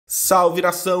Salve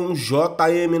nação,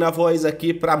 JM na voz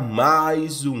aqui para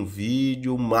mais um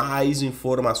vídeo, mais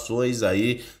informações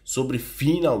aí sobre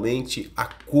finalmente a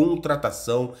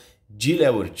contratação de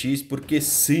Léo Ortiz, porque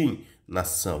sim,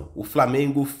 nação, o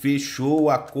Flamengo fechou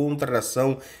a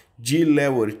contratação de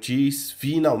Léo Ortiz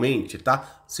finalmente,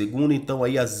 tá? Segundo então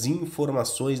aí as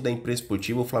informações da imprensa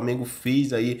esportiva, o Flamengo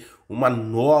fez aí uma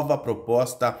nova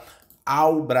proposta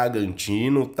ao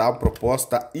Bragantino, tá?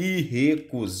 Proposta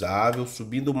irrecusável,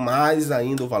 subindo mais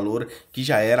ainda o valor que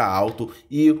já era alto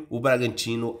e o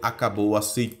Bragantino acabou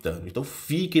aceitando. Então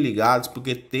fiquem ligados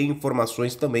porque tem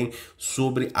informações também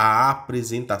sobre a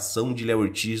apresentação de Léo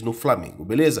Ortiz no Flamengo,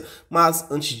 beleza? Mas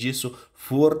antes disso,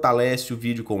 fortalece o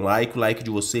vídeo com like, o like de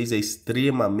vocês é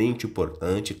extremamente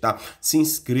importante, tá? Se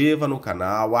inscreva no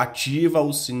canal, ativa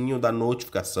o sininho da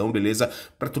notificação, beleza?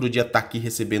 Para todo dia estar aqui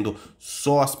recebendo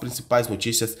só as principais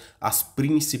notícias, as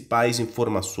principais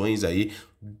informações aí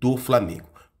do Flamengo.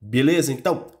 Beleza?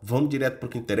 Então, vamos direto para o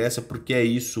que interessa, porque é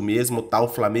isso mesmo, tá? O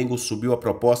Flamengo subiu a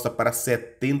proposta para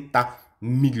 70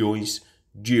 milhões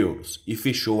de euros e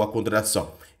fechou a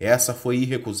contratação. Essa foi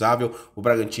irrecusável, o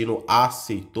Bragantino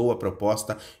aceitou a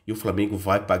proposta e o Flamengo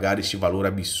vai pagar este valor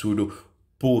absurdo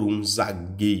por um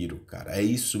zagueiro, cara. É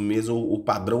isso mesmo, o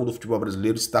padrão do futebol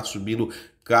brasileiro está subindo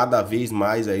cada vez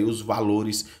mais aí os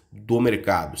valores do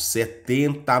mercado.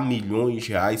 70 milhões de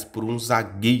reais por um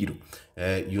zagueiro.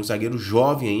 E um zagueiro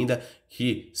jovem ainda,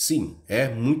 que sim, é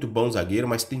muito bom zagueiro,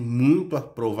 mas tem muito a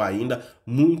provar ainda,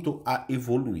 muito a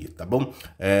evoluir, tá bom?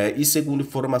 E segundo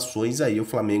informações aí, o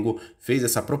Flamengo fez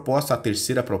essa proposta, a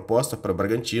terceira proposta para o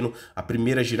Bragantino. A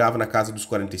primeira girava na casa dos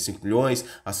 45 milhões,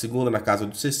 a segunda na casa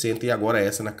dos 60 e agora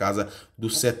essa na casa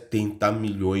dos 70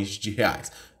 milhões de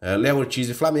reais. Léo Ortiz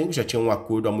e Flamengo já tinham um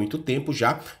acordo há muito tempo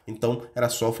já, então era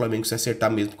só o Flamengo se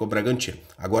acertar mesmo com o Bragantino.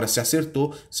 Agora se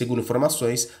acertou, segundo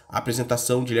informações, a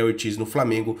apresentação de Léo Ortiz no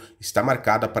Flamengo está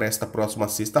marcada para esta próxima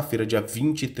sexta-feira, dia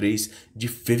 23 de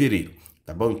fevereiro.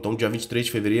 Tá bom? Então, dia 23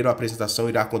 de fevereiro, a apresentação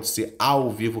irá acontecer ao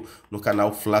vivo no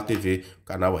canal Flá TV,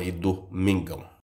 canal aí do Mengão.